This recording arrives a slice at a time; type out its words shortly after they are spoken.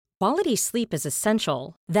Quality sleep is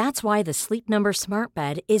essential. That's why the Sleep Number Smart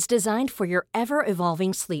Bed is designed for your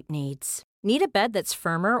ever-evolving sleep needs. Need a bed that's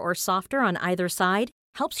firmer or softer on either side?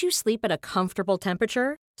 Helps you sleep at a comfortable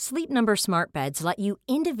temperature? Sleep Number Smart Beds let you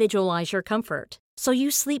individualize your comfort, so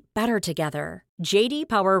you sleep better together. J.D.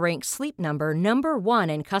 Power ranks Sleep Number number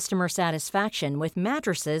 1 in customer satisfaction with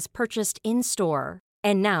mattresses purchased in-store.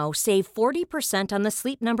 And now, save 40% on the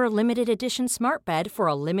Sleep Number Limited Edition Smart Bed for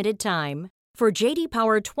a limited time. For J.D.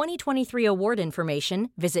 Power 2023 award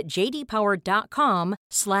information, visit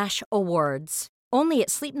jdpower.com/awards. Only at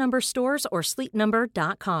Sleep Number stores or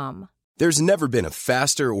sleepnumber.com. There's never been a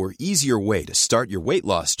faster or easier way to start your weight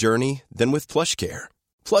loss journey than with PlushCare.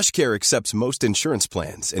 PlushCare accepts most insurance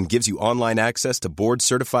plans and gives you online access to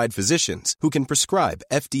board-certified physicians who can prescribe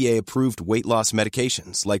FDA-approved weight loss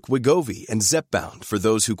medications like Wegovy and Zepbound for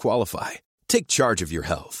those who qualify. Take charge of your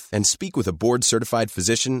health and speak with a board-certified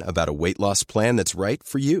physician about a weight loss plan that's right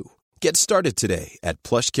for you. Get started today at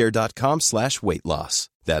plushcare.com/weight loss.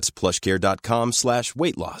 That's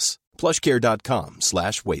plushcare.com/weight loss.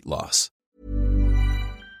 plushcare.com/weight loss.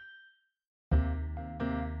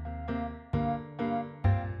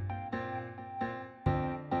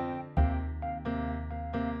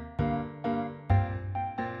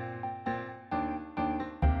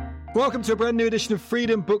 Welcome to a brand new edition of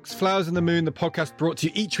Freedom Books, Flowers and the Moon, the podcast brought to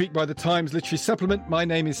you each week by the Times Literary Supplement. My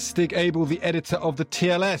name is Stig Abel, the editor of the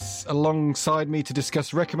TLS. Alongside me to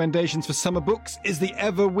discuss recommendations for summer books is the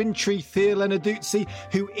ever-wintry Thea Lenarduzzi,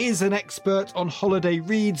 who is an expert on holiday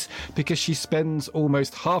reads because she spends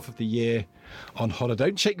almost half of the year on holiday.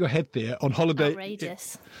 Don't shake your head, Thea. On holiday.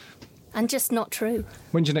 Outrageous. And just not true.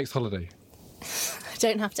 When's your next holiday? I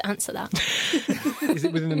don't have to answer that. Is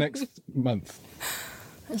it within the next month?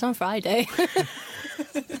 It's on Friday.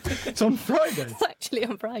 It's on Friday? It's actually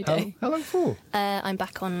on Friday. How long for? I'm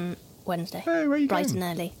back on Wednesday. Oh, where are you Bright going?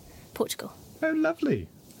 and early. Portugal. Oh, lovely.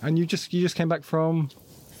 And you just came back from?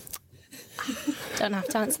 Don't have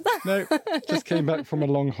to answer that. No, just came back from a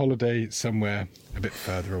long holiday somewhere a bit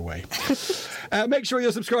further away. Make sure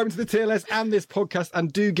you're subscribing to the TLS and this podcast,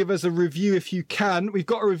 and do give us a review if you can. We've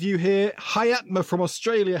got a review here. Hayatma from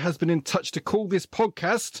Australia has been in touch to call this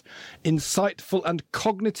podcast insightful and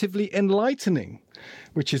cognitively enlightening,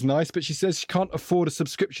 which is nice, but she says she can't afford a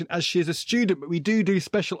subscription as she is a student, but we do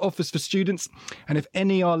special offers for students, and if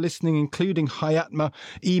any are listening, including Hayatma,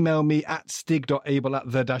 email me at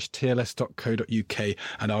stig.abel@the-tls.co.uk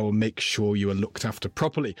and I will make sure you are looked after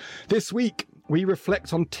properly. This week, we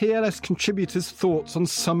reflect on TLS contributors' thoughts on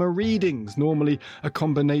summer readings, normally a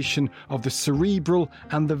combination of the cerebral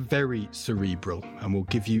and the very cerebral, and we'll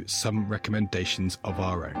give you some recommendations of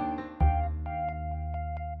our own.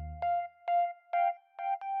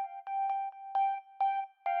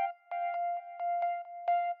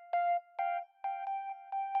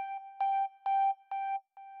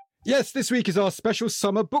 Yes, this week is our special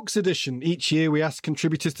summer books edition. Each year we ask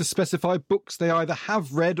contributors to specify books they either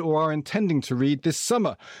have read or are intending to read this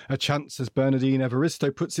summer. A chance, as Bernardine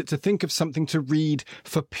Evaristo puts it, to think of something to read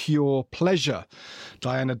for pure pleasure.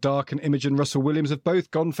 Diana Dark and Imogen Russell-Williams have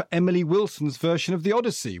both gone for Emily Wilson's version of The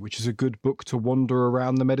Odyssey, which is a good book to wander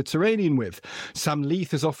around the Mediterranean with. Sam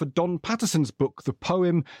Leith has offered Don Patterson's book, The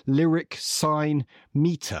Poem, Lyric, Sign,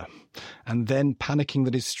 Meter. And then, panicking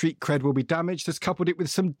that his street cred will be damaged, has coupled it with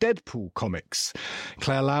some Deadpool comics.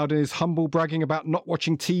 Claire Loudon is humble bragging about not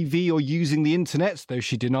watching TV or using the internet, though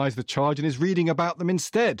she denies the charge and is reading about them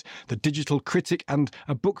instead. The Digital Critic and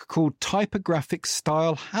a book called Typographic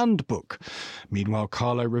Style Handbook. Meanwhile,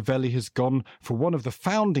 Carlo Rovelli has gone for one of the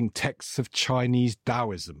founding texts of Chinese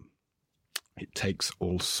Taoism. It takes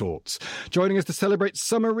all sorts. Joining us to celebrate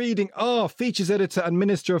summer reading are features editor and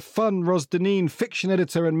Minister of Fun, Ros Deneen, fiction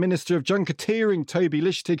editor and Minister of Junketeering, Toby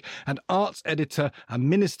Lichtig, and arts editor and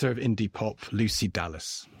Minister of Indie Pop, Lucy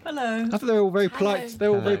Dallas. Hello. I thought they were all very polite. They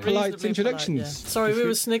were all very polite Reasonably introductions. polite, yeah. Sorry, we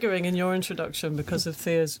were sniggering in your introduction because of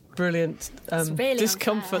Thea's brilliant really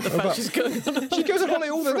discomfort. The fact she's going on. She goes on holiday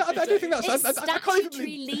all the time. I do think that's... It's I can't even statutory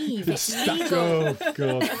believe... leave. It's legal. Oh,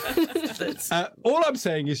 God. All I'm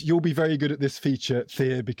saying is you'll be very good at this feature,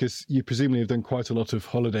 Thea, because you presumably have done quite a lot of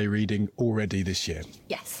holiday reading already this year.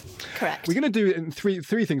 Yes, correct. We're going to do it in three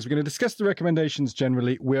things. We're going to discuss the recommendations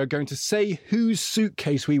generally. We are going to say whose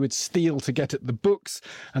suitcase we would steal to get at the books.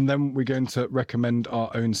 And then we're going to recommend our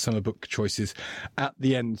own summer book choices at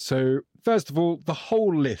the end. So, first of all, the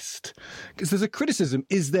whole list. Because there's a criticism,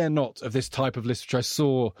 is there not, of this type of list, which I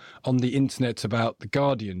saw on the internet about the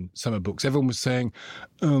Guardian summer books. Everyone was saying,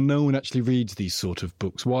 oh, no one actually reads these sort of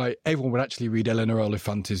books. Why? Everyone would actually read Eleanor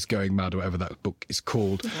Olifante's Going Mad, or whatever that book is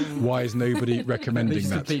called. Why is nobody recommending She's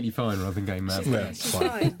that? completely fine rather than going mad. Yeah, it's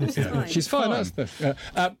fine. She's fine. Fine. That's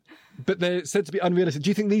the, but they're said to be unrealistic. Do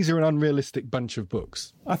you think these are an unrealistic bunch of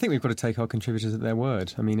books? I think we've got to take our contributors at their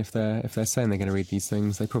word. I mean, if they're saying they're going to read these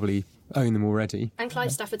things, they probably own them already. And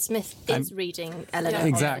Clive Stafford Smith is reading Eleanor. Yeah.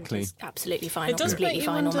 Exactly. Is absolutely fine. It does completely make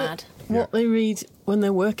you fine or wonder mad. what they read when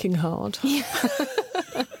they're working hard.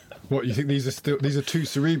 What, you think these are too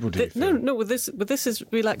cerebral? Do you think? No. With this is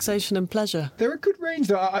relaxation and pleasure. They're a good range,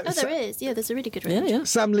 though. Oh, there is. Yeah, there's a really good range. Yeah.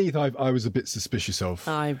 Sam Leith, I was a bit suspicious of.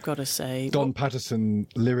 I've got to say, Don Patterson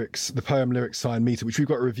lyrics, the poem Lyrics Sign Meter, which we've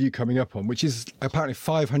got a review coming up on, which is apparently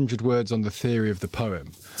 500 words on the theory of the poem.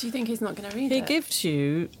 Do you think he's not going to read he it? gives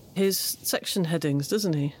you his section headings,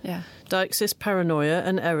 doesn't he? Yeah. Deixis paranoia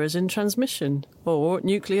and errors in transmission, or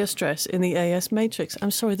nuclear stress in the AS matrix.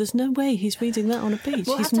 I'm sorry, there's no way he's reading that on a beach.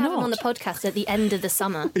 We'll he's have to not. have him on the podcast at the end of the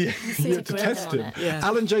summer. Yeah, to to grill test him on him. it. Yeah.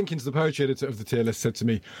 Alan Jenkins, the poetry editor of the tier list, said to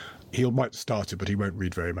me, he might start it, but he won't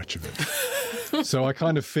read very much of it. So I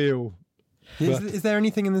kind of feel... Is there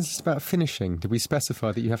anything in this about finishing? Did we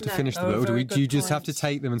specify that you have to finish them, or do you just have to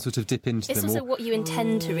take them and sort of dip into It's them? also what you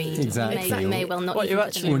intend to read. Exactly. You may well not What even you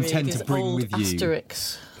put them actually in. Or read intend is to bring old with you.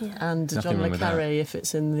 Asterix and Nothing John wrong le with that. Carré if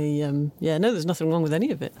it's in the... there's nothing wrong with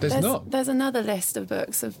any of it. There's not. There's another list of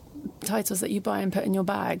books of titles that you buy and put in your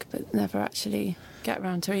bag, but never actually get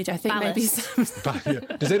around to read. I think maybe Ballast.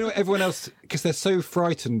 some. Does everyone else, because they're so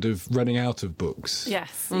frightened of running out of books.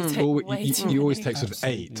 Yes. You always take sort of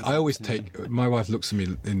 8. I always take. My wife looks at me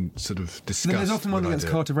in sort of disgust. There's often one that when I gets do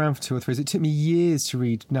it. carted around for 2 or 3 years. It took me years to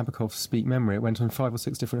read Nabokov's Speak Memory. It went on 5 or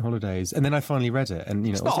 6 different holidays, and then I finally read it. And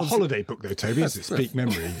It's not a holiday book, though, Toby, is it? Speak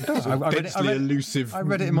Memory. It's I a read it- densely elusive I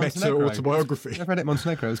read it in Montenegro. meta-autobiography. I read it in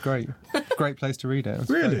Montenegro. It was great. Great place to read it. I was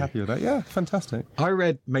Really? very happy with that. Yeah, fantastic. I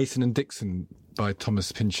read Mason and Dixon by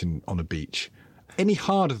Thomas Pynchon on a beach. Any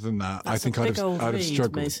harder than that, I That's think a I'd big have old read,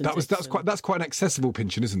 struggled. Mason That's Dixon. quite an accessible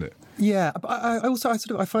Pynchon, isn't it? Yeah, but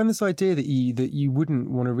I find this idea that you wouldn't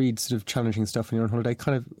want to read sort of challenging stuff when you're on holiday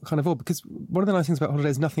kind of odd, because one of the nice things about holiday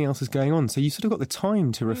is nothing else is going on, so you sort of got the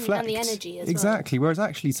time to reflect and the energy as well. exactly. Whereas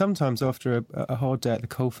actually sometimes after a hard day at the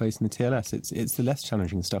coalface in the TLS, it's the less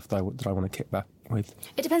challenging stuff that I want to kick back with.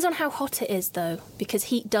 It depends on how hot it is, though, because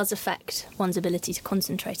heat does affect one's ability to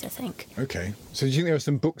concentrate, I think. Okay. So do you think there are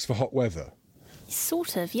some books for hot weather?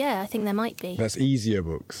 Sort of, yeah, I think there might be. That's easier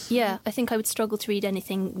books. Yeah, I think I would struggle to read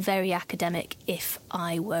anything very academic if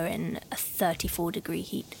I were in a 34-degree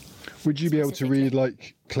heat. Would you be able to Specifically. read,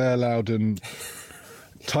 like, Claire Loudon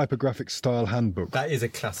typographic style handbook? That is a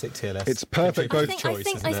classic TLS. It's perfect both I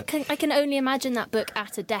think I can only imagine that book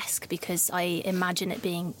at a desk, because I imagine it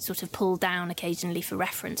being sort of pulled down occasionally for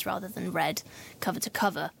reference rather than read cover to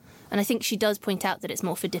cover. And I think she does point out that it's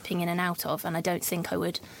more for dipping in and out of, and I don't think I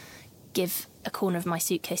would give a corner of my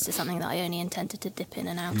suitcase to something that I only intended to dip in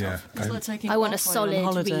and out of. It's like taking I want a off while you're on solid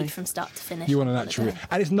holiday. read from start to finish. You want an on actual... holiday.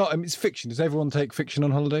 And it's not... it's fiction. Does everyone take fiction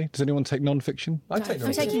on holiday? Does anyone take non-fiction? I take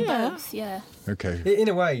I'm taking Yeah. both, yeah. Okay. In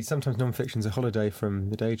a way, sometimes non-fiction's a holiday from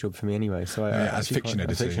the day job for me anyway. So Yeah, I as actually fiction quite-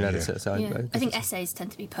 editor, fiction yeah. editor. So Yeah. I think essays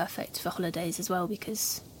tend to be perfect for holidays as well,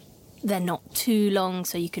 because they're not too long,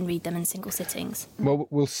 so you can read them in single sittings. Well,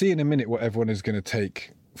 we'll see in a minute what everyone is going to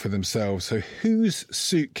take for themselves. So whose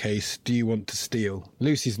suitcase do you want to steal?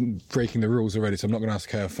 Lucy's breaking the rules already, so I'm not going to ask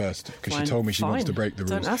her first, because she Fine, told me she wants fine. to break the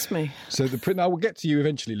rules. Don't ask me. So I will get to you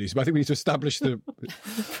eventually, Lucy, but I think we need to establish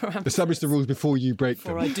the rules before you break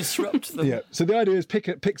Before them. I disrupt them. Yeah. So the idea is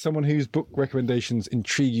pick someone whose book recommendations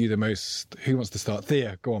intrigue you the most. Who wants to start?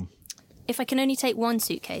 Thea, go on. If I can only take one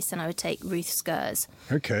suitcase, then I would take Ruth Skers.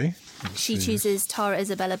 Okay. She chooses Tara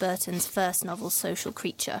Isabella Burton's first novel, Social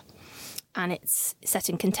Creature. And it's set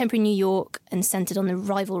in contemporary New York and centred on the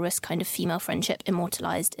rivalrous kind of female friendship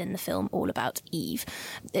immortalised in the film All About Eve.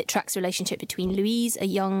 It tracks the relationship between Louise, a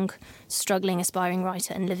young, struggling, aspiring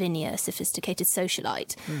writer, and Lavinia, a sophisticated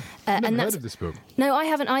socialite. I've and never that's heard of this book. No, I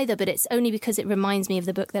haven't either, but it's only because it reminds me of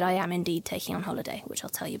the book that I am indeed taking on holiday, which I'll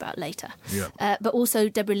tell you about later. Yeah. But also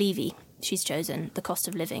Deborah Levy. She's chosen The Cost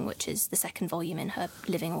of Living, which is the second volume in her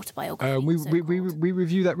living autobiography. We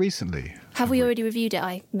reviewed that recently. Have we already reviewed it?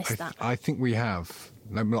 I missed that. I think we have.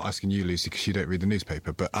 I'm not asking you, Lucy, because you don't read the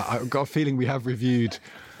newspaper, but I've got a feeling we have reviewed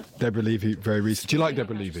Deborah Levy very recently. Do you like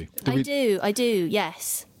Deborah Levy? I do,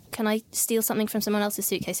 yes. Can I steal something from someone else's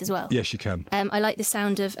suitcase as well? Yes, you can. I like the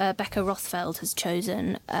sound of Becca Rothfeld has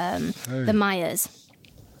chosen The Myers,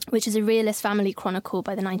 which is a realist family chronicle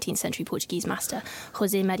by the 19th century Portuguese master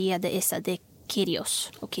José Maria de Issa de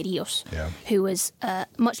Queiroz, who was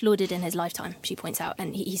much lauded in his lifetime, she points out,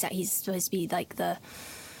 and he's supposed to be like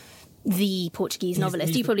the Portuguese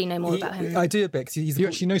novelist. You probably know more about him. I do a bit. You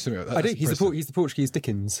actually know something about that? I do. He's the Portuguese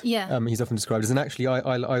Dickens. Yeah. He's often described as. And actually,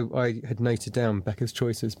 I had noted down Becca's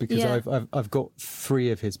choices because I've got 3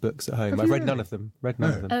 of his books at home. I've read none of them.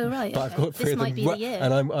 Oh, right. But I've got 3 this of them. might be the year.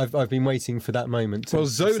 And I've been waiting for that moment. Well,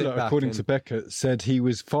 Zola, according to Becca, said he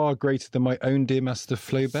was far greater than my own dear master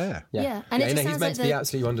Flaubert. Yeah. And it just he's meant to be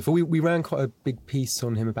absolutely wonderful. We ran quite a big piece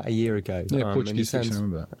on him about a year ago. Yeah, Portuguese fiction, I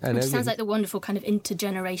remember that. It sounds like the wonderful kind of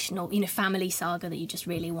intergenerational, family saga that you just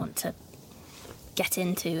really want to get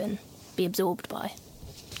into and be absorbed by.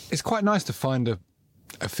 It's quite nice to find a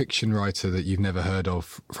fiction writer that you've never heard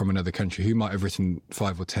of from another country who might have written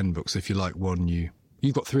 5 or 10 books. If you like one,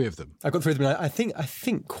 you've got 3 of them. I've got 3 of them. I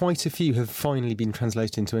think quite a few have finally been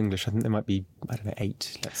translated into English. I think there might be,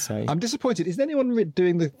 8, let's say. I'm disappointed. Isn't anyone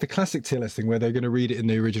doing the classic TLS thing where they're going to read it in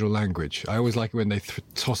the original language? I always like it when they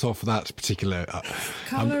toss off that particular...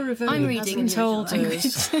 I'm reading in told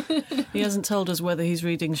us. He hasn't told us whether he's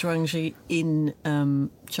reading Zhuangzi in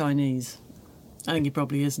Chinese. I think he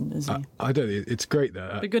probably isn't, is he? I don't think it's great that.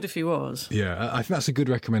 It'd be good if he was. Yeah, I think that's a good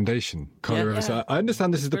recommendation, Carla Rivers. Yeah. I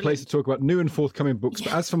understand this is the place to talk about new and forthcoming books,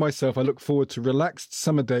 but as for myself, I look forward to relaxed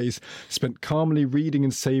summer days spent calmly reading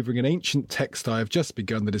and savouring an ancient text I have just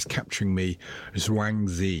begun that is capturing me,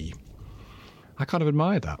 Zhuangzi. I kind of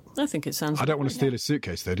admire that. I think it sounds... I don't want to steal his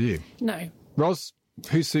suitcase, though, do you? No. Ros,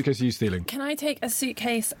 whose suitcase are you stealing? Can I take a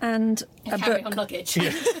suitcase and a book? On luggage.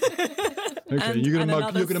 Okay, you're going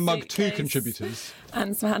to mug 2 suitcase. contributors.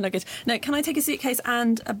 And some hand luggage. No, can I take a suitcase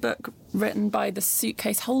and a book written by the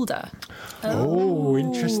suitcase holder? Oh,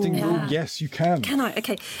 interesting rule. Yes, you can. Can I?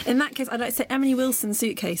 Okay. In that case, I'd like to say Emily Wilson's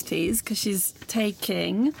suitcase, please, because she's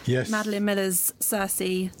taking Madeline Miller's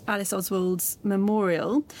Circe, Alice Oswald's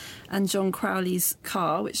Memorial, and John Crowley's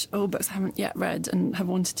Car, which all books I haven't yet read and have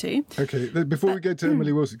wanted to. Okay, before we go to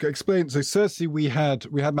Emily Wilson, explain. So, Circe, we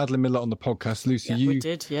had Madeline Miller on the podcast. Lucy, we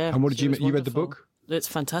did, yeah. And what did you read the wonderful. book? It's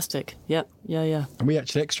fantastic. Yep, yeah. And we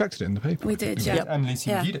actually extracted it in the paper. We did, yeah. And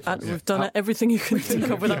Lucy reviewed it. And we've done everything you can think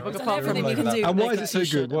of with that book, apart from everything you can do. And why is it so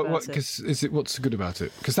T-shirt good? about What's so good about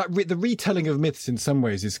it? Because the retelling of myths in some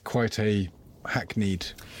ways is quite a hackneyed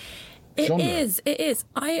genre. It is.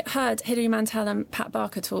 I heard Hilary Mantel and Pat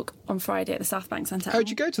Barker talk on Friday at the South Bank Centre. Oh, did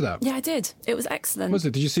you go to that? Yeah, I did. It was excellent. Was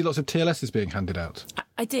it? Did you see lots of TLSs being handed out?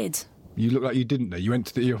 I did. You look like you didn't know. You went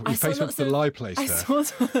to your face went to the lie place there. I saw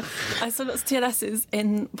lots of TLSs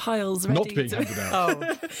in piles ready Not being handed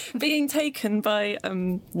out. being taken by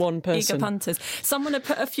one person. eager punters. Someone had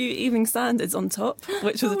put a few Evening Standards on top,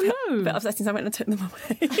 which was a bit upsetting, so I went and took them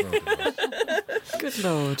away. Good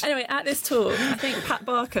Lord. Anyway, at this talk, I think Pat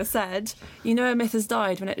Barker said, a myth has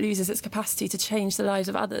died when it loses its capacity to change the lives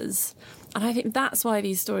of others. And I think that's why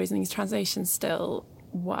these stories and these translations still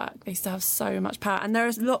work. They still have so much power. And there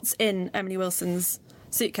is lots in Emily Wilson's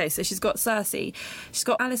suitcase. So she's got Circe. She's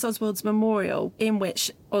got Alice Oswald's Memorial, in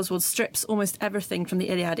which Oswald strips almost everything from the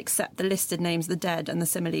Iliad except the listed names of the dead and the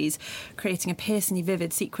similes, creating a piercingly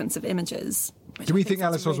vivid sequence of images. Do we think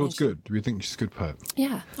Alice Oswald's good? Do we think she's a good poet?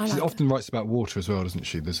 Yeah, I like She her. often writes about water as well, doesn't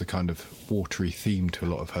she? There's a kind of watery theme to a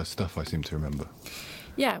lot of her stuff, I seem to remember.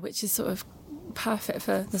 Yeah, which is sort of perfect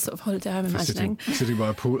for the sort of holiday I'm imagining. Sitting by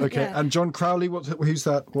a pool. Okay, Yeah. And John Crowley, who's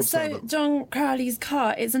that? What's that So about? John Crowley's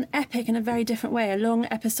Car is an epic in a very different way, a long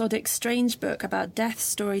episodic strange book about death,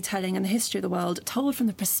 storytelling and the history of the world, told from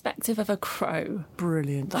the perspective of a crow.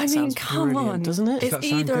 Brilliant. That I mean, sounds come brilliant, on. doesn't it? It's that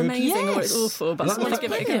sound either good? amazing or it's Yes. awful, but I want to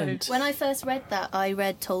give it a go. Brilliant. When I first read that, I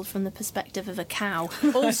read Told from the Perspective of a Cow.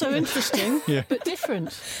 Also interesting, but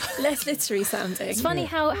different. Less literary sounding. It's funny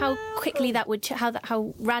how quickly that would,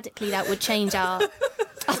 how radically that would change our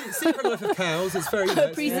Secret Life of Cows. It's very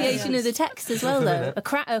appreciation of the text as well, though.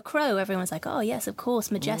 A crow, everyone's like, oh, yes, of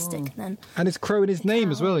course, majestic. And then And it's Crow in his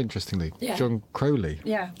name as well, interestingly. Yeah. John Crowley.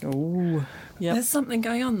 Yeah. Oh, yeah. There's something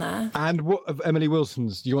going on there. And what of Emily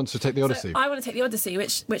Wilson's? Do you want to take the Odyssey? So I want to take the Odyssey,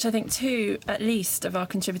 which I think 2 at least of our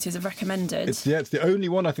contributors have recommended. It's the only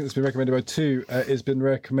one I think that's been recommended by 2. It's been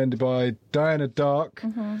recommended by Diana Dark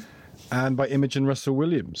and by Imogen Russell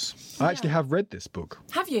Williams. I actually have read this book.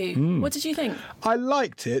 Have you? What did you think? I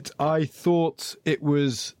liked it. I thought it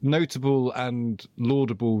was notable and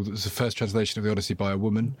laudable that it was the first translation of the Odyssey by a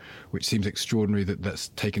woman, which seems extraordinary that that's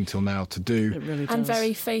taken till now to do. It really does. And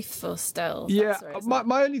very faithful still. Yeah, That's right,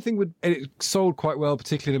 my only thing it sold quite well,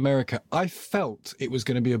 particularly in America. I felt it was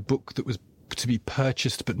going to be a book that was to be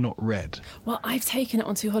purchased but not read? Well, I've taken it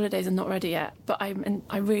on 2 holidays and not read it yet, but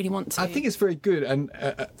I really want to. I think it's very good, and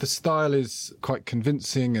the style is quite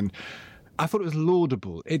convincing, and I thought it was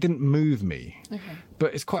laudable. It didn't move me. Okay.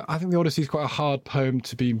 But it's quite. I think the Odyssey is quite a hard poem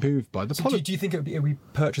to be moved by. Do you think it would be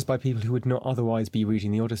purchased by people who would not otherwise be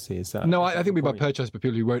reading the Odyssey? Is that? No, I think it'll be purchased by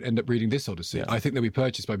people who won't end up reading this Odyssey. Yeah. I think they'll be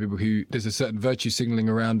purchased by people who there's a certain virtue signalling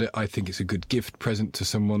around it. I think it's a good gift present to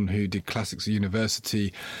someone who did classics at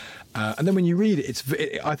university. And then when you read it,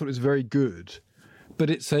 I thought it was very good. But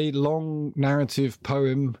it's a long narrative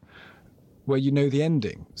poem where you know the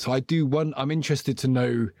ending. So I'm interested to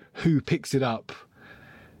know who picks it up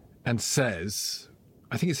and says,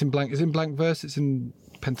 I think it's in blank. Is it in blank verse? It's in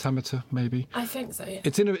pentameter, maybe. I think so. Yeah.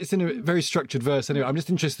 It's in a very structured verse. Anyway, I'm just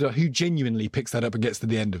interested in who genuinely picks that up and gets to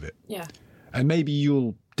the end of it. Yeah. And maybe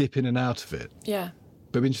you'll dip in and out of it. Yeah.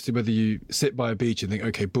 But I'm interested whether you sit by a beach and think,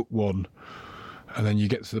 okay, book 1, and then you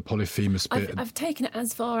get to the Polyphemus bit. I've taken it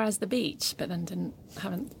as far as the beach, but then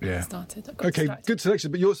haven't started. Okay, good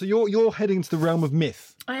selection. But you're heading to the realm of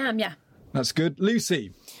myth. I am, yeah. That's good,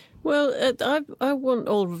 Lucy. Well, I want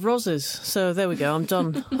all of Roz's, so there we go. I'm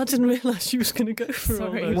done. I didn't realise she was going to go for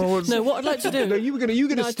all those. No, what I'd like to do. No, you were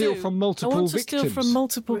going to steal from multiple victims. I want to steal from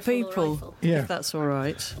multiple people. Yeah, if that's all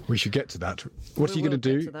right. We should get to that. What are you going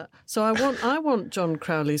to do? So I want John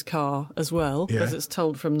Crowley's car as well, because it's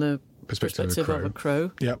told from the perspective of a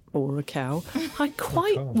crow or a cow. I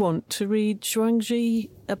quite want to read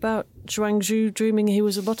Zhuangzi about Zhuangzi dreaming he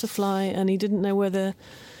was a butterfly and he didn't know whether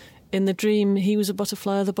in the dream he was a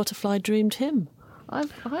butterfly or the butterfly dreamed him. I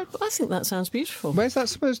think that sounds beautiful. Where's that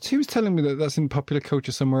supposed? Who was telling me that that's in popular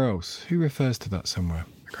culture somewhere else? Who refers to that somewhere?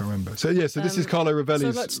 I can't remember. So this is Carlo Rovelli's. So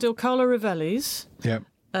I'd like to steal Carlo Rovelli's. Yeah.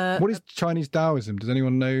 What is Chinese Taoism? Does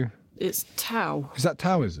anyone know? It's Tao. Is that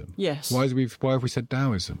Taoism? Yes. Why have we said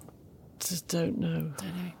Taoism? Just don't know.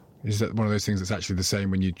 Is that one of those things that's actually the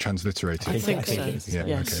same when you transliterate it? I think so. Yeah.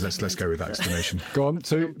 Yes. Okay. Let's go with that explanation. Go on.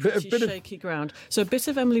 So bit of shaky ground. So a bit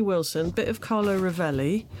of Emily Wilson, bit of Carlo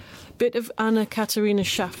Rovelli, bit of Anna Katerina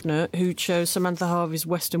Schaffner, who chose Samantha Harvey's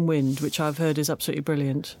Western Wind, which I've heard is absolutely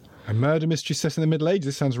brilliant. A murder mystery set in the Middle Ages.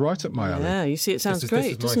 This sounds right up my alley. Yeah, you see, it sounds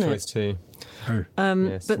great, doesn't it? This is my choice too.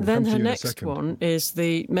 Yes, but then her next one is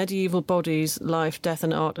the Medieval Bodies, Life, Death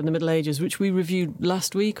and Art in the Middle Ages, which we reviewed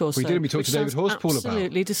last week or so. We did, and we talked to David Horspool about.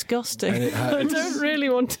 Absolutely disgusting. I don't really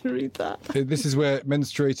want to read that. This is where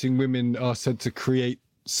menstruating women are said to create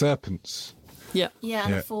serpents. Yeah,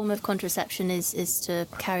 and a form of contraception is to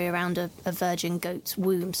carry around a virgin goat's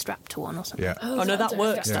womb strapped to one or something. Yeah. Oh no, that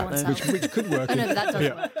works. Which could work. Oh no, but that does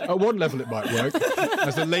work. At one level, it might work.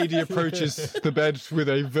 As a lady approaches the bed with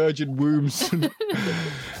a virgin womb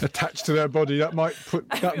attached to their body, that might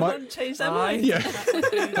change their mind. Yeah,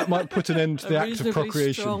 that might put an end to the act of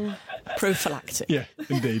procreation. Strong prophylactic. Yeah,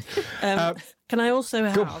 indeed. Can I also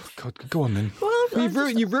have? Go on then. Well,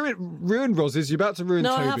 you've ruined Roz's. You're about to ruin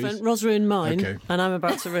Toby's. No, I haven't. Roz ruined mine, and I'm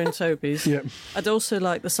about to ruin Toby's. Yeah. I'd also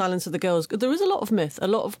like The Silence of the Girls. There is a lot of myth, a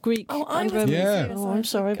lot of Greek and Roman. Yeah. Oh, I'm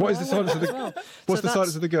sorry. What is The Silence of the What's The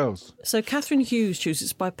Silence of the Girls? So Catherine Hughes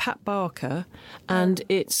chooses by Pat Barker, and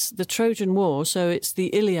it's the Trojan War. So it's the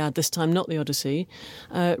Iliad this time, not the Odyssey,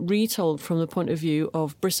 retold from the point of view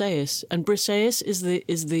of Briseis. And Briseis is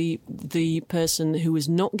the person who was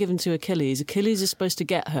not given to Achilles. Achilles is supposed to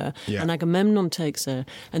get her, and Agamemnon takes her,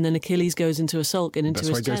 and then Achilles goes into a sulk and into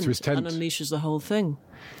his tent and unleashes the whole thing.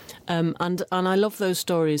 And I love those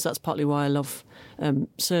stories. That's partly why I love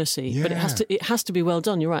Circe. Yeah. But it has to be well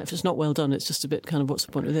done. You're right. If it's not well done, it's just a bit kind of what's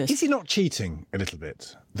the point of this? Is he not cheating a little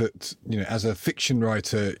bit? That as a fiction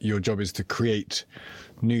writer, your job is to create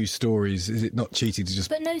new stories. Is it not cheating to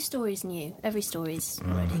just? But no story's new. Every story's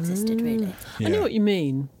already existed, really. Yeah. I know what you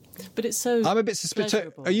mean. But it's so. I'm a bit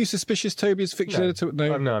suspicious. Are you suspicious, Toby, as fiction editor?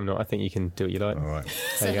 No, I'm not. I think you can do what you like. All right.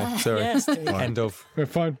 There you go. Sorry. Yes, end of. Yeah,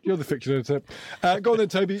 fine. You're the fiction editor. Go on then,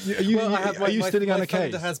 Toby. Are you stealing Anna Case? My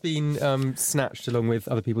folder has been snatched along with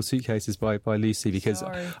other people's suitcases by Lucy because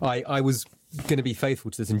I was going to be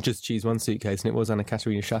faithful to this and just choose one suitcase, and it was Anna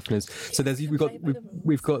Katerina Schaffner's. So we've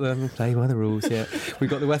got the play by the rules. Yeah, we've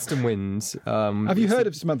got the Western Wind. Have you heard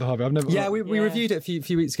of Samantha Harvey? I've never. Yeah, we reviewed it a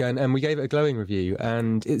few weeks ago, and we gave it a glowing review.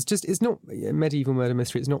 And it's not a medieval murder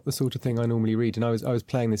mystery. It's not the sort of thing I normally read. And I was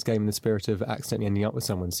playing this game in the spirit of accidentally ending up with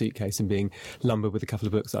someone's suitcase and being lumbered with a couple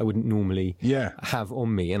of books that I wouldn't normally have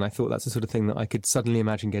on me. And I thought that's the sort of thing that I could suddenly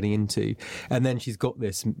imagine getting into. And then she's got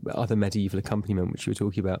this other medieval accompaniment, which you were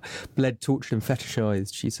talking about, bled, tortured and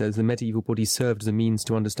fetishised. She says the medieval body served as a means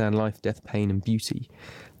to understand life, death, pain and beauty.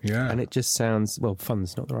 Yeah, and it just sounds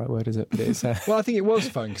fun's not the right word, is it? But it's, well, I think it was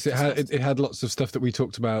fun because it had lots of stuff that we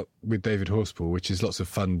talked about with David Horspool, which is lots of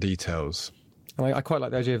fun details. And I quite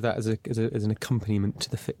like the idea of that as an accompaniment to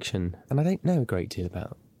the fiction. And I don't know a great deal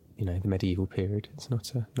about, the medieval period. It's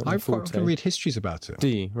not my I forte. often read histories about it. Do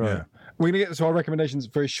you? Right. Yeah. We're going to get to our recommendations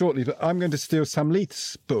very shortly, but I'm going to steal Sam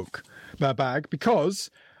Leith's bag,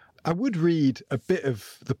 because I would read a bit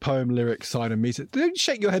of the poem lyric side of me. Don't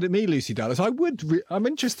shake your head at me, Lucy Dallas. I'm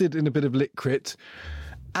interested in a bit of lit crit.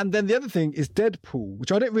 And then the other thing is Deadpool,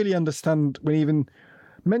 which I don't really understand when he even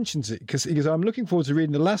mentions it, because he goes, I'm looking forward to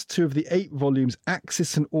reading the last 2 of the 8 volumes,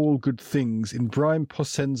 Axis and All Good Things, in Brian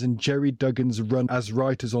Possehn's and Jerry Duggan's run as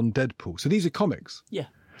writers on Deadpool. So these are comics. Yeah.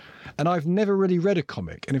 And I've never really read a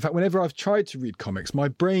comic. And in fact, whenever I've tried to read comics, my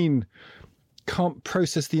brain can't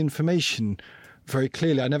process the information very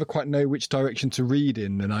clearly. I never quite know which direction to read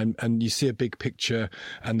in. And you see a big picture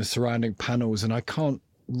and the surrounding panels, and I can't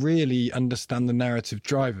really understand the narrative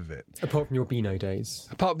drive of it. Apart from your Beano days.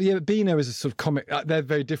 Beano is a sort of comic, they're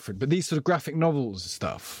very different, but these sort of graphic novels and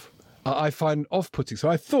stuff I find off-putting. So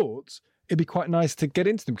I thought it'd be quite nice to get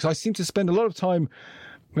into them, because I seem to spend a lot of time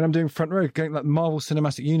when I'm doing front row going like Marvel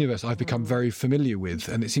Cinematic Universe. I've become very familiar with,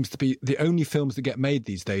 and it seems to be the only films that get made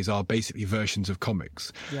these days are basically versions of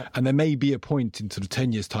comics. Yeah. And there may be a point in sort of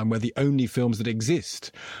 10 years' time where the only films that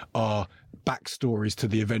exist are backstories to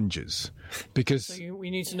the Avengers, because so we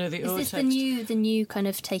need to know the. Is this the new kind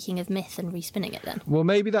of taking of myth and respinning it then? Well,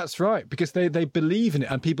 maybe that's right, because they believe in it,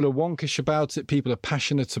 and people are wonkish about it. People are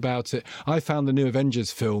passionate about it. I found the new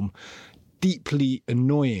Avengers film deeply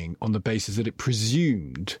annoying on the basis that it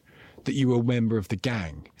presumed that you were a member of the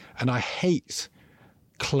gang, and I hate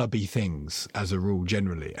clubby things as a rule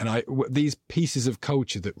generally, and these pieces of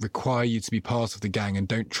culture that require you to be part of the gang and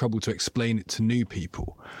don't trouble to explain it to new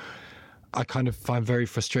people, I kind of find very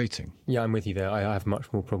frustrating. Yeah, I'm with you there. I have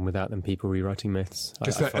much more problem with that than people rewriting myths.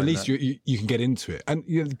 Because at least you can get into it.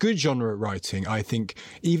 And good genre writing, I think,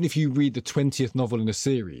 even if you read the 20th novel in a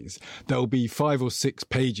series, there'll be 5 or 6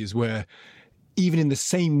 pages where, even in the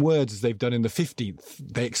same words as they've done in the 15th,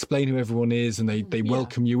 they explain who everyone is and they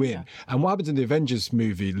welcome you in. Yeah. And what happens in the Avengers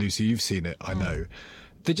movie, Lucy, you've seen it, I know.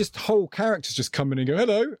 They just, whole characters just come in and go,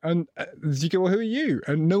 hello, and you go, well, who are you?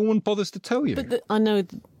 And no one bothers to tell you. But I know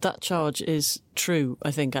that charge is true,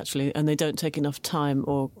 I think, actually, and they don't take enough time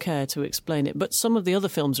or care to explain it. But some of the other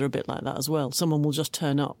films are a bit like that as well. Someone will just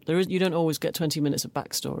turn up. You don't always get 20 minutes of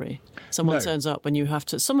backstory. Someone turns up and you have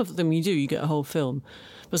to... Some of them you get a whole film.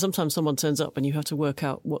 But sometimes someone turns up and you have to work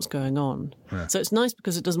out what's going on. Yeah. So it's nice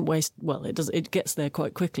because it doesn't waste... Well, it gets there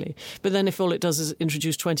quite quickly. But then if all it does is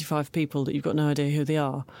introduce 25 people that you've got no idea who they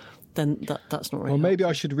are, then that's not really... Well, maybe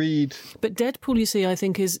I should read... But Deadpool, you see, I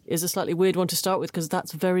think is a slightly weird one to start with, because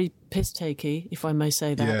that's very piss-takey, if I may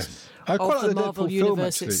say that, I quite of like the Marvel Deadpool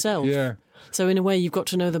universe film, itself. Yeah. So in a way, you've got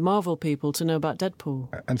to know the Marvel people to know about Deadpool.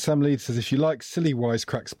 And Sam Leith says, if you like silly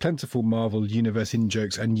wisecracks, plentiful Marvel universe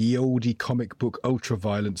in-jokes, and ye olde comic book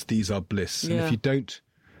ultra-violence, these are bliss. Yeah. And if you don't,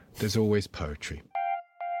 there's always poetry.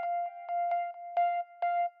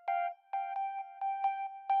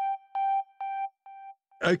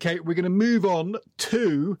 Okay, we're going to move on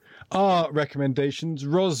to our recommendations.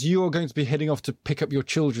 Ros, you are going to be heading off to pick up your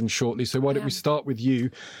children shortly, so why don't we start with you?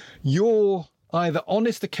 Your either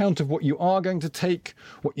honest account of what you are going to take,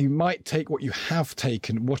 what you might take, what you have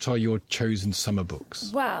taken. What are your chosen summer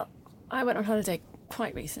books? Well, I went on holiday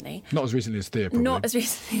quite recently. Not as recently as Thea, probably. Not as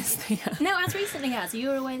recently as Thea. No, as recently as. You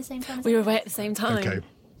were away at the same time as we were away at the same time. Okay.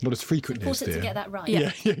 Not as frequently as Thea. Important to get that right.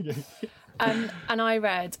 Yeah. And I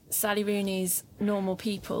read Sally Rooney's Normal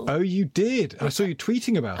People. Oh, you did? I saw you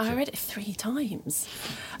tweeting about it. I read it 3 times.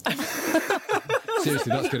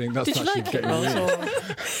 Seriously, that's getting getting real.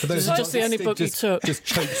 This is just the only book you took. Just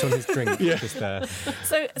chokes on his drink. Just there.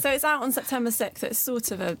 So it's out on September 6th. It's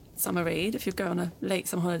sort of a summer read if you go on a late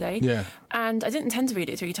summer holiday. Yeah. And I didn't intend to read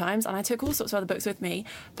it 3 times, and I took all sorts of other books with me.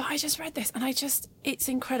 But I just read this, and it's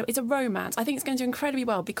incredible. It's a romance. I think it's going to do incredibly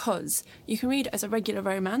well because you can read it as a regular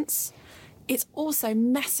romance. It's also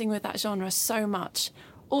messing with that genre so much.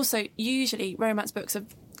 Also, usually romance books are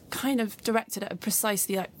kind of directed at a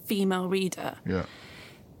precisely female reader. Yeah.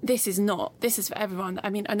 This is not. This is for everyone. I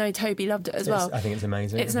mean, I know Toby loved it as well. I think it's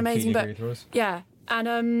amazing. It's an amazing book. Yeah. And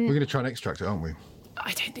we're going to try and extract it, aren't we?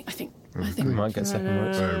 I think we might get second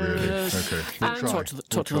words. Oh, really? Okay. We'll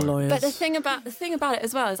talk to the lawyers. But the thing about it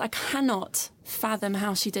as well is I cannot fathom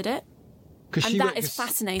how she did it. And that is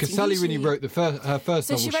fascinating. Because Sally Rooney wrote her first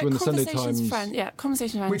novel. She won the Sunday Times.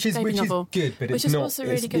 Conversation Friend, which is novel, good, but it's not. Also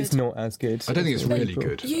really good. It's not as good. I don't think it's really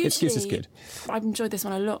good. Usually, it's just as good. I've enjoyed this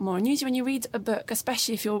one a lot more. And usually, when you read a book,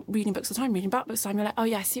 especially if you're reading books all the time, reading about books all the time, you're like, oh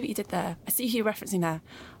yeah, I see what you did there. I see who you're referencing there.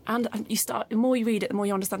 And the more you read it, the more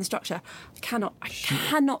you understand the structure. I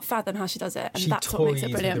cannot fathom how she does it, and that's what makes it She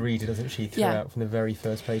toys with brilliant. the reader, doesn't she? Throughout, from the very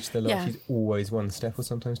first page to the last, she's always one step or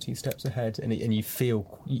sometimes two steps ahead, and you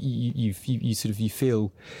feel you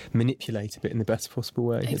feel manipulate a bit in the best possible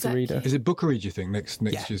way as a reader. Is it Bookery, do you think, next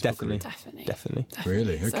year's definitely. Bookery? Definitely.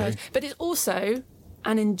 Really? Okay. So, but it's also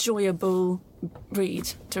an enjoyable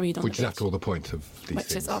read to read on Which the is after all the point of these Which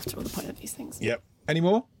things. is after all the point of these things. Yep. Any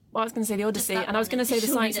more? Well, I was going to say The Odyssey, and I was going to say The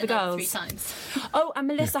Science of the Girls. 3 times. Oh, and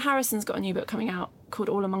Melissa Harrison's got a new book coming out called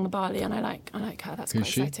All Among the Barley, and I like her. That's quite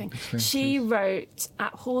exciting. She wrote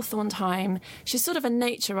at Hawthorne Time. She's sort of a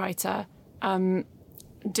nature writer,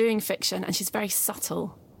 doing fiction, and she's very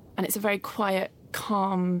subtle, and it's a very quiet,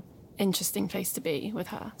 calm, interesting place to be with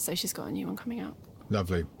her. So she's got a new one coming out.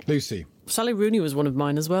 Lovely. Lucy. Sally Rooney was one of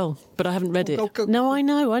mine as well, but I haven't read it. No, I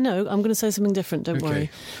know. I'm going to say something different, don't worry.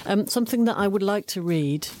 Something that I would like to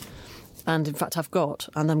read, and in fact I've got,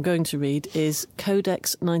 and I'm going to read, is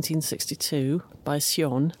Codex 1962 by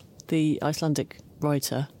Sjón, the Icelandic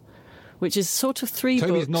writer, which is sort of 3 books.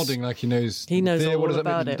 Toby's nodding like he knows. He knows all what does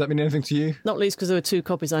about that mean? it. Does that mean anything to you? Not least because there were 2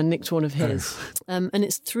 copies. I nicked one of his. And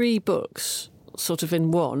it's 3 books, sort of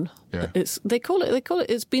in one. Yeah. They call it.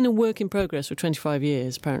 It's been a work in progress for 25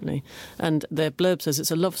 years, apparently. And their blurb says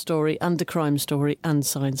it's a love story and a crime story and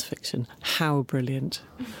science fiction. How brilliant!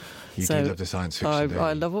 You do love the science fiction.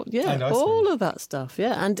 I love all of that stuff.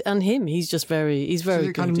 Yeah, and him. He's very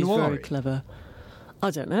good. kind of He's noir-y? very clever.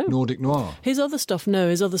 I don't know. Nordic noir. His other stuff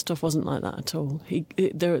wasn't like that at all.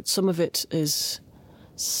 Some of it is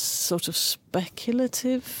sort of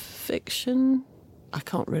speculative fiction. I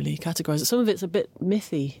can't really categorise it. Some of it's a bit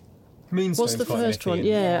mythy. What's the first one?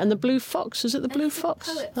 Yeah, and the Blue Fox. Is it the Blue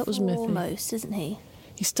Fox? That was mythy. Almost, isn't he?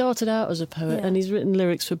 He started out as a poet, and he's written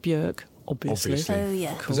lyrics for Björk. Obviously. Oh,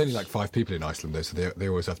 yeah. There's only like 5 people in Iceland, though, so they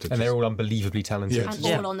always have to. And they're all unbelievably talented. Yeah.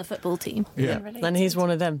 And all on the football team. Yeah. And he's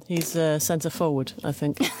one of them. He's centre forward, I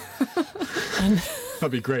think.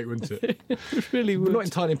 That'd be great, wouldn't it? It really would. But not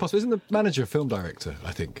entirely impossible. Isn't the manager a film director,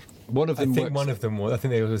 I think? One of them one of them was. I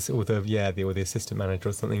think there was, or the assistant manager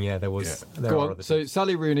or something. Yeah, there was. Yeah. There Go are on. other So things.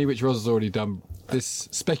 Sally Rooney, which Ros has already done, this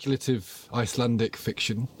speculative Icelandic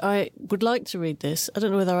fiction. I would like to read this. I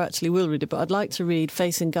don't know whether I actually will read it, but I'd like to read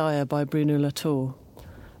Facing Gaia by Bruno Latour.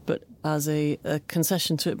 But as a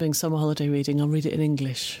concession to it being summer holiday reading, I'll read it in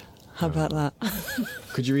English. How about that?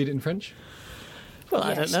 Could you read it in French? Well,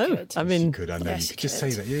 I don't know. I mean, You could, I know. You could just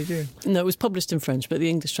say that. Yeah. no, it was published in French, but the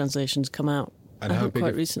English translation's come out. And how big,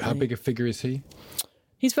 quite recently. how big a figure is he?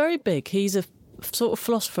 He's very big. He's a sort of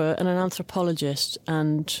philosopher and an anthropologist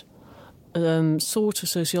and sort of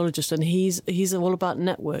sociologist, and he's all about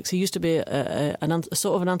networks. He used to be a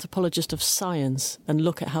sort of an anthropologist of science and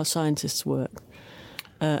look at how scientists work.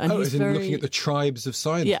 And he's as in looking at the tribes of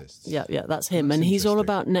scientists? Yeah, that's him. That's and he's all interesting.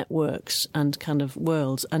 about networks and kind of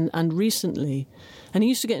worlds. And recently, and he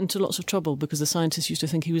used to get into lots of trouble because the scientists used to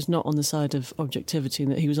think he was not on the side of objectivity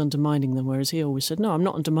and that he was undermining them, whereas he always said, no, I'm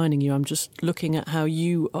not undermining you, I'm just looking at how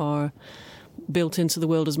you are built into the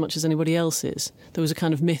world as much as anybody else is. There was a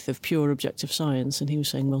kind of myth of pure objective science, and he was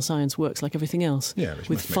saying, well, science works like everything else. Yeah, which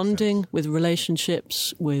with must make funding, sense. with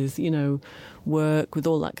relationships, with, work, with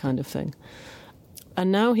all that kind of thing. And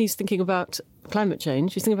now he's thinking about climate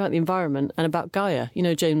change, he's thinking about the environment and about Gaia,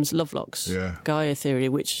 James Lovelock's Gaia theory,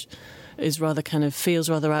 which is feels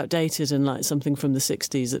rather outdated and like something from the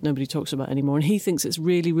 60s that nobody talks about anymore. And he thinks it's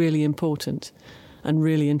really, really important and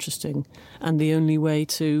really interesting and the only way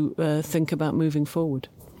to think about moving forward.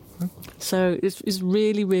 So it's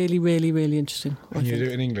really, really, really, really interesting. And you do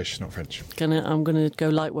it in English, not French. I'm going to go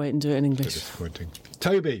lightweight and do it in English. Disappointing.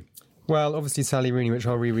 Toby. Well, obviously Sally Rooney, which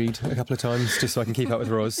I'll reread a couple of times just so I can keep up with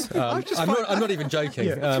Ros. I'm not even joking.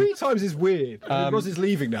 Yeah, 3 times is weird. Ros is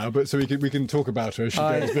leaving now, but so we can talk about her as she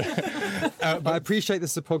goes. I appreciate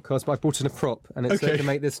this is a podcast, but I brought in a prop, and it's going to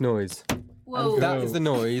make this noise. Whoa. And that is the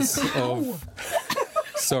noise of...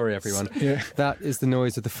 Sorry, everyone. Yeah. That is the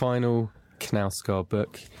noise of the final Knausgård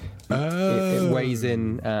book. It weighs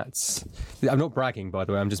in at... I'm not bragging, by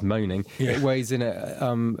the way, I'm just moaning. Yeah. It weighs in at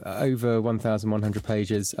over 1,100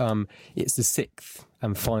 pages. It's the 6th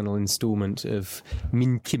and final instalment of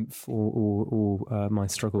Min Kampf, or My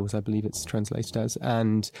Struggles, I believe it's translated as.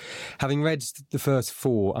 And having read the first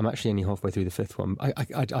 4, I'm actually only halfway through the 5th one.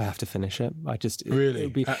 I have to finish it.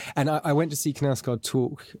 Really? And I went to see Knausgård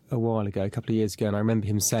talk a while ago, a couple of years ago, and I remember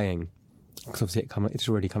him saying, because obviously it's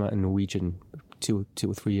already come out in Norwegian 2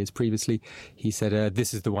 or 3 years previously, he said,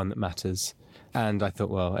 this is the one that matters. And I thought,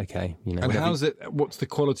 well, okay, you know. And what's the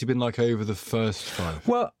quality been like over the first 5?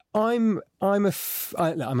 Well, I'm a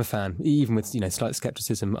fan, even with, you know, slight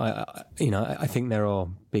scepticism. I think there are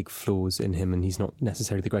big flaws in him, and he's not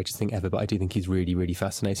necessarily the greatest thing ever, but I do think he's really, really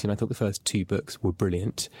fascinating. I thought the first 2 books were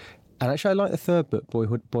brilliant. And actually, I like the third book,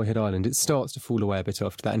 Boyhood Island. It starts to fall away a bit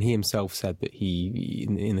after that, and he himself said that he,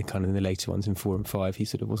 in the later ones, in 4 and 5, he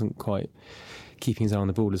sort of wasn't quite keeping his eye on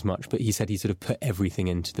the ball as much, but he said he sort of put everything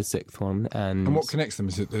into the 6th one. And what connects them?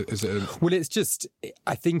 Is it Well, it's just,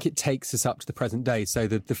 I think it takes us up to the present day. So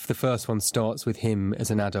the first one starts with him as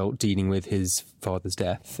an adult dealing with his father's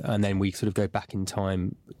death, and then we sort of go back in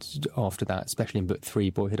time after that, especially in book 3,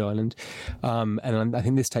 Boyhood Island. And I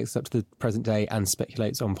think this takes us up to the present day and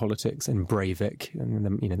speculates on politics and Breivik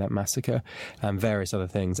and that massacre and various other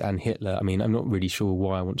things, and Hitler. I mean, I'm not really sure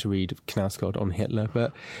why I want to read Knausgård on Hitler,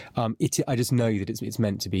 but I just know that it's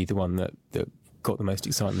meant to be the one that got the most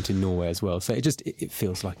excitement in Norway as well. So it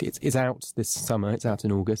feels like it's out this summer. It's out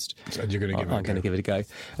in August. So you're going to give it a go. I'm going to give it a go. And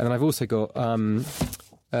then I've also got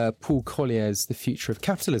Paul Collier's The Future of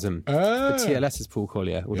Capitalism. The TLS's Paul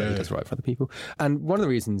Collier, although he does write for other people. And one of the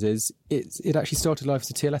reasons is it actually started life as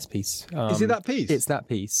a TLS piece. Is it that piece? It's that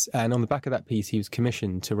piece. And on the back of that piece, he was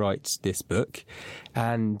commissioned to write this book.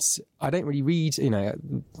 And I don't really read, you know,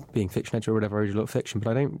 being fiction editor or whatever, I read a lot of fiction, but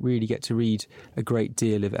I don't really get to read a great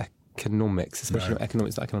deal of economics, especially not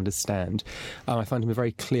economics that I can understand. I find him a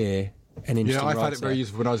very clear and interesting I writer. found it very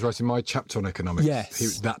useful when I was writing my chapter on economics.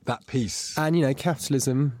 Yes. That piece. And, you know,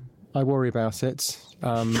 capitalism, I worry about it.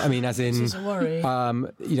 I mean, as in, This is a worry.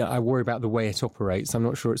 you know, I worry about the way it operates. I'm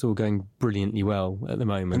not sure it's all going brilliantly well at the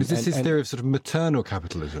moment. And is this his theory of sort of maternal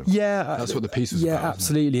capitalism? Yeah, that's what the piece was about. Yeah,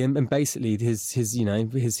 absolutely. And basically, his you know,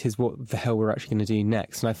 his what the hell we're actually going to do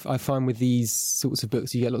next. And I find with these sorts of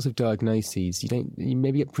books, you get lots of diagnoses. You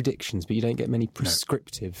maybe get predictions, but you don't get many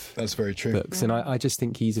prescriptive. That's very true. Books, and I just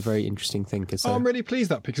think he's a very interesting thinker. So. I'm really pleased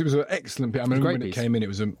that because it was an excellent piece. I mean, when it came in, it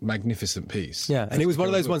was a magnificent piece. Yeah, and it was one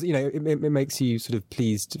of those ones. You know, it makes you sort of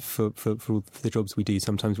pleased for the jobs we do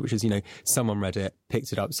sometimes, which is, you know, someone read it,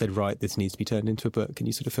 picked it up, said, right, this needs to be turned into a book, and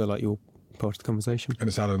you sort of feel like you're part of the conversation. And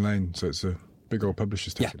it's Alan Lane, so it's a big old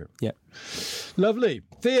publisher's taking it. Yeah. Lovely.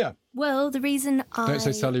 Thea. Well, the reason Don't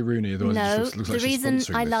say Sally Rooney, otherwise it looks like the she's reason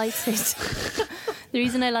sponsoring I this. lighted the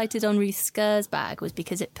reason I lighted on Ruth Skersbag was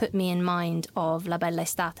because it put me in mind of La Bella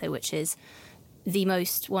Estate, which is the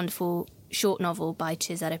most wonderful short novel by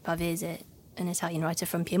Cesare Pavese, an Italian writer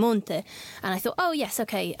from Piemonte. And I thought, oh yes,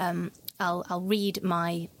 okay, I'll reread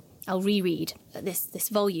this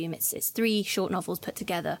volume. It's 3 short novels put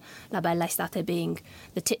together, La Bella Estate being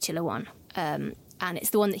the titular one, and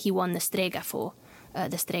it's the one that he won the Strega for,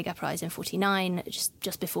 the Strega Prize in 1949,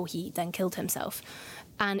 just before he then killed himself.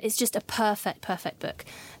 And it's just a perfect book.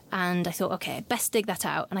 And I thought, okay, best dig that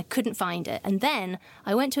out, and I couldn't find it. And then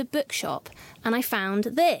I went to a bookshop and I found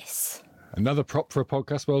this. Another prop for a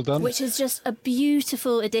podcast, well done. Which is just a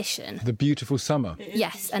beautiful edition. The Beautiful Summer.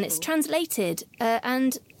 Yes, and it's translated,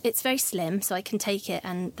 and it's very slim, so I can take it,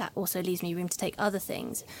 and that also leaves me room to take other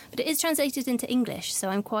things. But it is translated into English, so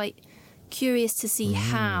I'm quite curious to see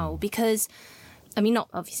how, because, I mean, not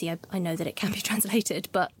obviously, I know that it can be translated,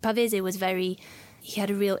 but Pavese was he had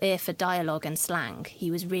a real ear for dialogue and slang.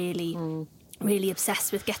 He was really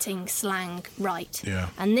obsessed with getting slang right.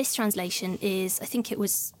 Yeah. And this translation is, I think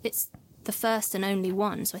it's the first and only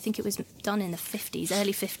one, so I think it was done in the 50s,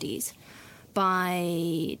 early 50s,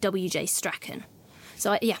 by W.J. Strachan.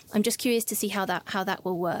 So I'm just curious to see how that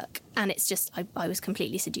will work. And it's just, I was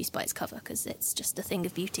completely seduced by its cover because it's just a thing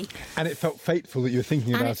of beauty. And it felt fateful that you were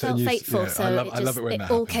thinking about it. And it felt fateful, so I love it when that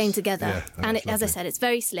all came together. Yeah, and as I said, it's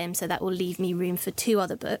very slim, so that will leave me room for 2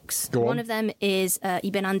 other books. Go on. One of them is I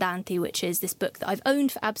Benandanti, which is this book that I've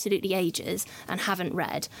owned for absolutely ages and haven't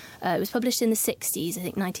read. It was published in the 60s, I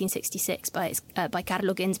think 1966, by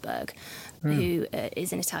Carlo Ginzburg, who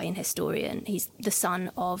is an Italian historian. He's the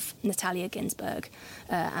son of Natalia Ginzburg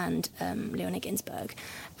and Leone Ginzburg.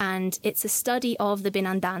 And it's a study of the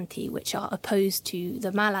Benandanti, which are opposed to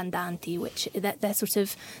the Malandanti, which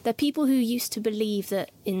they're people who used to believe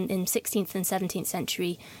that in 16th and 17th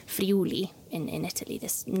century Friuli in Italy,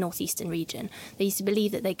 this northeastern region, they used to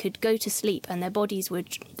believe that they could go to sleep and their bodies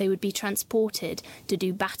would be transported to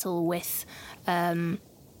do battle with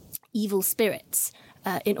evil spirits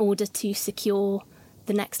in order to secure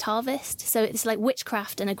the next harvest. So it's like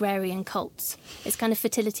witchcraft and agrarian cults. It's kind of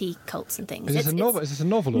fertility cults and things. Is this a novel? Is this a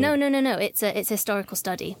novel? No. It's a historical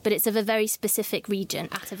study, but it's of a very specific region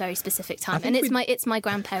at a very specific time, and it's my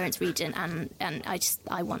grandparents' region, and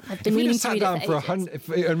I've been meaning to read it for ages.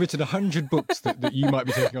 And written 100 books that you might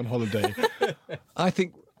be taking on holiday, I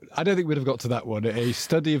think I don't think we'd have got to that one. A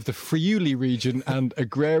study of the Friuli region and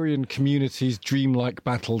agrarian communities' dreamlike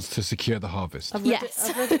battles to secure the harvest. I've read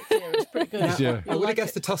it here. It's pretty good. Yeah. I would have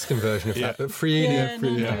guessed the Tuscan version of that, but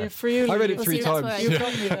Friuli. Friuli. I read it three That's times. where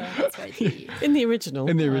Yeah. that's where it's In the original.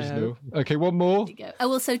 In the original. Okay, one more. go. Oh,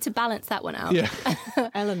 well, so to balance that one out. Yeah.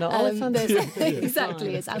 Eleanor Oliphant.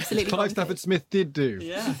 Exactly, it's absolutely Clive bonkers. Stafford Smith did do.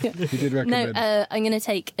 Yeah. He did No, recommend. I'm going to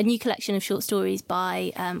take a new collection of short stories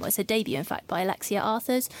by, it's a debut, in fact, by Alexia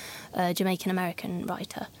Arthurs, a Jamaican-American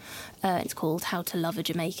writer. It's called How to Love a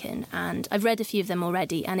Jamaican, and I've read a few of them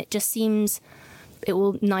already, and it just seems it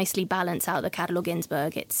will nicely balance out the catalogue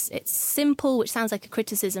Ginsberg. It's simple, which sounds like a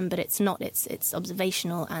criticism, but it's not. It's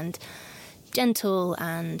observational and gentle,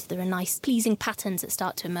 and there are nice, pleasing patterns that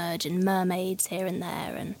start to emerge, and mermaids here and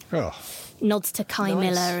there, and nods to Kai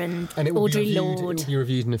Miller and And it will Audre be Lorde.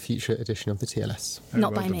 reviewed in a future edition of the TLS.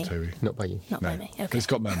 Not Well by done, me. Toby. Not by you. Not by me. But Okay. it's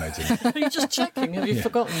got mermaids in it. Are you just checking? Have you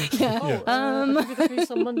forgotten? Yeah. I'll give you the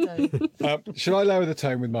piece on Monday. Should I lower the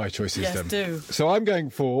tone with my choices Yes, then? do. So I'm going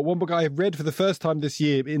for one book I read for the first time this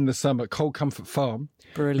year in the summer, Cold Comfort Farm,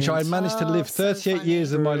 Brilliant. which I managed to live so 38 funny.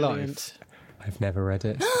 years of my Brilliant. life. I've never read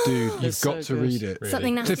it. Dude, you've It's got so to good. read it. Something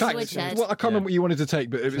In nasty fact, to Woodshed. well, I can't remember what you wanted to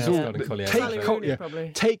take, but it was Sales all Garden Collier. take Sally Cold, Rooney,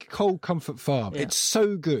 probably. take Cold Comfort Farm. Yeah. It's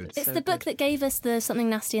so good. It's the book that gave us the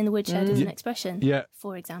something nasty in the woodshed as an expression. Yeah.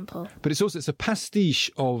 For example. But it's a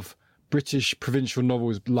pastiche of British provincial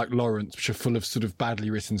novels like Lawrence, which are full of sort of badly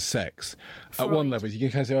written sex. At one level, you can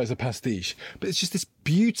kind of say, oh, it's a pastiche. But it's just this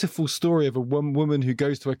beautiful story of a woman who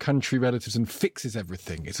goes to her country relatives and fixes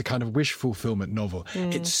everything. It's a kind of wish fulfillment novel.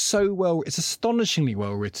 It's it's astonishingly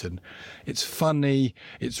well written. It's funny.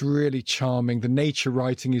 It's really charming. The nature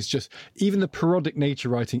writing is just, even the parodic nature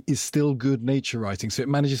writing is still good nature writing. So it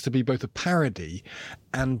manages to be both a parody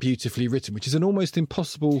and beautifully written, which is an almost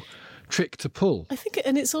impossible trick to pull. I think,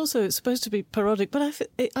 and it's supposed to be parodic, but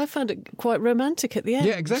I found it quite romantic at the end.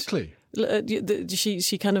 Yeah, exactly.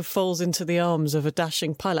 She kind of falls into the arms of a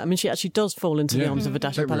dashing pilot. I mean, she actually does fall into the arms of a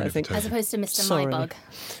dashing Don't pilot, ruin I it think. for As opposed to Mr. Sorry. Mybug.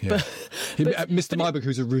 Yeah. Mr. Mybug,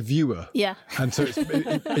 who's a reviewer. Yeah. And so it's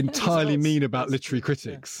entirely mean about literary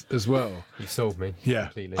critics as well. You've sold me. Yeah.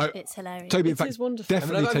 Completely. It's hilarious. Toby, in It fact, is wonderful.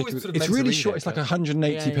 definitely I mean, I've take always it. sort of It's meant to really read short. it, It's like but-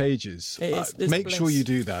 180 Yeah. pages. It is- it's Make sure bliss. you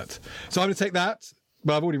do that. So I'm going to take that.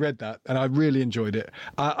 Well, I've already read that, and I really enjoyed it.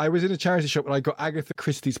 I was in a charity shop and I got Agatha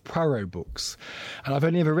Christie's Poirot books, and I've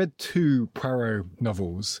only ever read 2 Poirot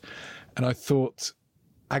novels, and I thought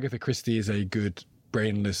Agatha Christie is a good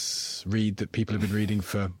brainless read that people have been reading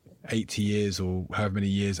for 80 years or however many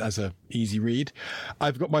years as a easy read.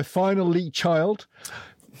 I've got my final Lee Child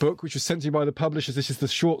book, which was sent to me by the publishers. This is the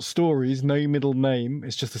short stories, no middle name.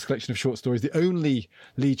 It's just a collection of short stories. The only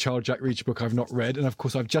Lee Child Jack Reacher book I've not read. And of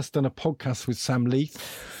course, I've just done a podcast with Sam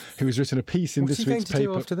Leith, who has written a piece in What's this he going week's to do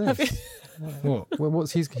paper. after this? What? Well,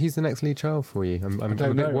 he's the next lead child for you. I'm I a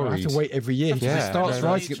don't bit know. I worried. have to wait every year. He Yeah, starts no,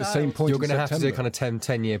 writing at the same point. You're in going to have to do a September. kind of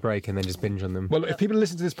 10-year break and then just binge on them. Well, if people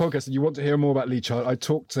listen to this podcast and you want to hear more about Lee Child, I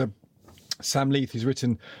talked to Sam Leith, who's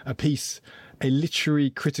written a literary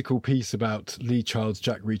critical piece about Lee Child's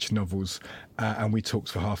Jack Reacher novels, and we talked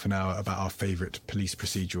for half an hour about our favourite police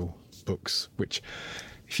procedural books, which,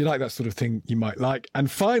 if you like that sort of thing, you might like. And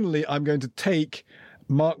finally, I'm going to take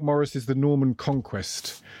Mark Morris's The Norman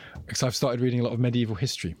Conquest, because I've started reading a lot of medieval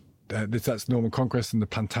history. That's Norman Conquest and the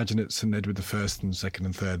Plantagenets and Edward I and Second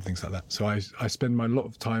and Third, things like that. So I spend a lot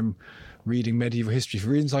of time reading medieval history for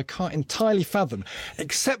reasons I can't entirely fathom,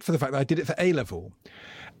 except for the fact that I did it for A-level.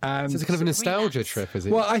 And So it's kind of a nostalgia trip, is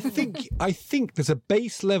it? well, I think there's a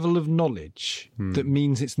base level of knowledge that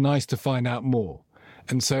means it's nice to find out more.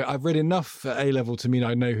 And so I've read enough at A-level to mean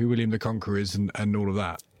I know who William the Conqueror is and all of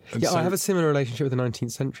that. And Yeah, so, I have a similar relationship with the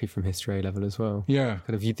 19th century from history A level as well. Yeah.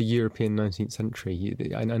 Kind of the European 19th century.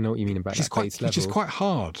 I know what you mean about that base level. Which is quite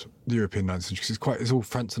hard, the European 19th century, because it's all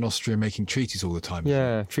France and Austria making treaties all the time.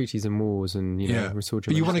 Yeah, treaties and wars and, But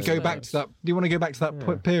you want to go back to that. You want to go back to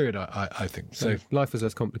that period, I think. So life was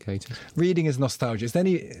less complicated. reading is nostalgia. Is there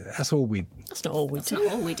any? That's all we. That's not all we do.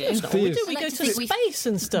 Not all we do. That's not all we do. We I go like to to think we space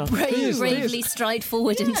and stuff. bravely stride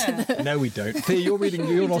forward into the... No, we don't. Thea,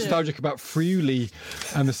 you're nostalgic about Friuli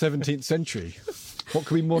and the 17th century. What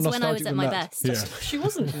could be more It's when I was nostalgic at than my that? best. She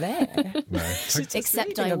wasn't there.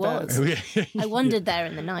 Except I was. Yeah. I wandered there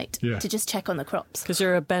in the night Yeah. to just check on the crops. Because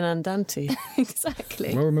you're a Benandante.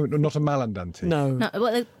 Exactly. Well, remember, not a malandante. No. No,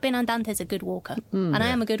 well, Benandante's a good walker, and I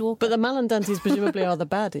am a good walker. But the Malandantes presumably are the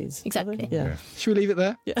baddies. Exactly. Yeah. Should we leave it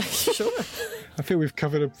there? Yeah, sure. I feel we've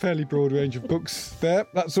covered a fairly broad range of books there.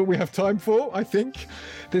 That's all we have time for, I think.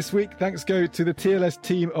 This week, thanks go to the TLS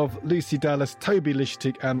team of Lucy Dallas, Toby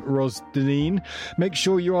Lishtig and Ros Deneen. Make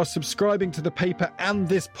sure you are subscribing to the paper and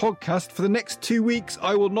this podcast. For the next 2 weeks,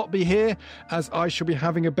 I will not be here as I shall be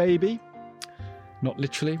having a baby. Not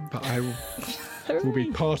literally, but I will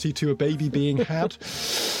be party to a baby being had.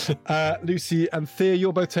 Lucy and Thea,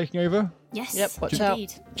 you're both taking over? Yes, Yep, watch out.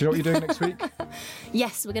 indeed. Do you know what you're doing next week?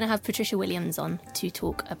 Yes, we're going to have Patricia Williams on to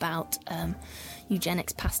talk about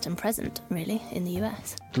eugenics past and present, really, in the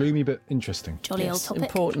US. Gloomy but interesting. Jolly old topic.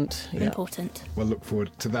 Important. Yeah. Important. We'll look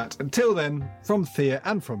forward to that. Until then, from Thea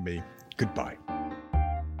and from me, goodbye.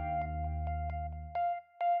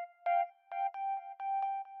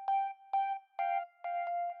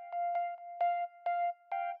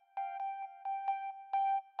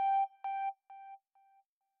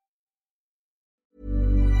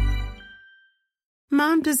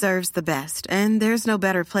 Mom deserves the best, and there's no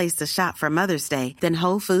better place to shop for Mother's Day than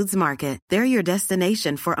Whole Foods Market. They're your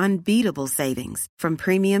destination for unbeatable savings, from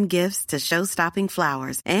premium gifts to show-stopping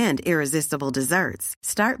flowers and irresistible desserts.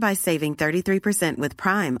 Start by saving 33% with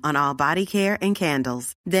Prime on all body care and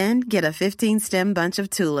candles. Then get a 15-stem bunch of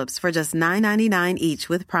tulips for just $9.99 each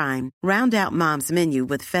with Prime. Round out Mom's menu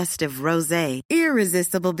with festive rosé,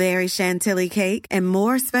 irresistible berry chantilly cake, and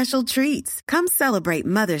more special treats. Come celebrate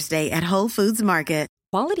Mother's Day at Whole Foods Market.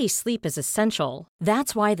 Quality sleep is essential.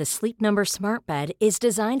 That's why the Sleep Number Smart Bed is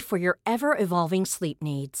designed for your ever-evolving sleep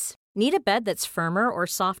needs. Need a bed that's firmer or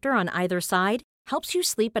softer on either side? Helps you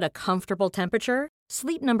sleep at a comfortable temperature?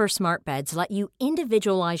 Sleep Number Smart Beds let you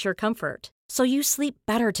individualize your comfort, so you sleep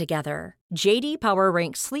better together. J.D. Power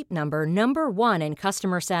ranks Sleep Number number 1 in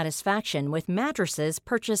customer satisfaction with mattresses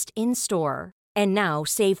purchased in-store. And now,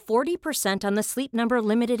 save 40% on the Sleep Number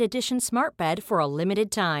Limited Edition Smart Bed for a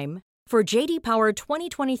limited time. For J.D. Power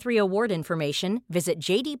 2023 award information, visit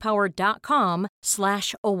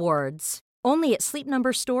jdpower.com/awards. Only at Sleep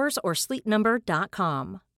Number stores or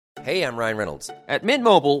sleepnumber.com. Hey, I'm Ryan Reynolds. At Mint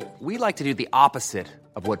Mobile, we like to do the opposite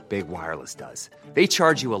of what Big Wireless does. They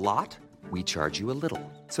charge you a lot, we charge you a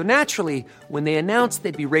little. So naturally, when they announced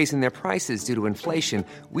they'd be raising their prices due to inflation,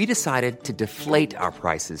 we decided to deflate our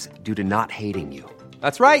prices due to not hating you.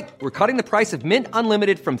 That's right. We're cutting the price of Mint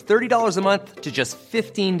Unlimited from $30 a month to just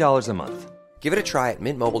 $15 a month. Give it a try at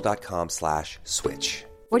mintmobile.com/switch.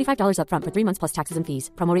 $45 up front for 3 months plus taxes and fees.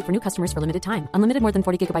 Promo rate for new customers for limited time. Unlimited more than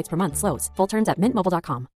 40 gigabytes per month. Slows full terms at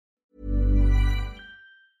mintmobile.com.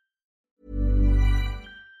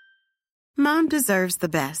 Mom deserves the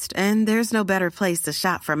best, and there's no better place to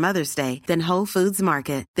shop for Mother's Day than Whole Foods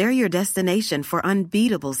Market. They're your destination for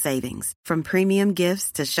unbeatable savings, from premium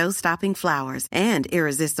gifts to show-stopping flowers and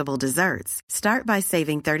irresistible desserts. Start by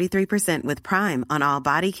saving 33% with Prime on all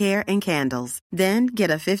body care and candles. Then get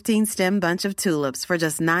a 15-stem bunch of tulips for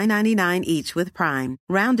just $9.99 each with Prime.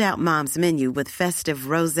 Round out Mom's menu with festive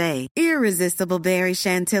rosé, irresistible berry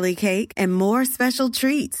chantilly cake, and more special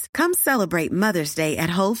treats. Come celebrate Mother's Day at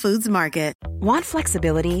Whole Foods Market. Want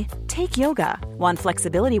flexibility? Take yoga. Want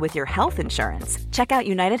flexibility with your health insurance? Check out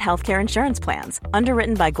United Healthcare Insurance Plans.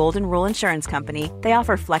 Underwritten by Golden Rule Insurance Company, they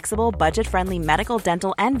offer flexible, budget-friendly medical,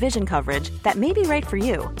 dental, and vision coverage that may be right for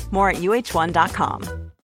you. More at uh1.com.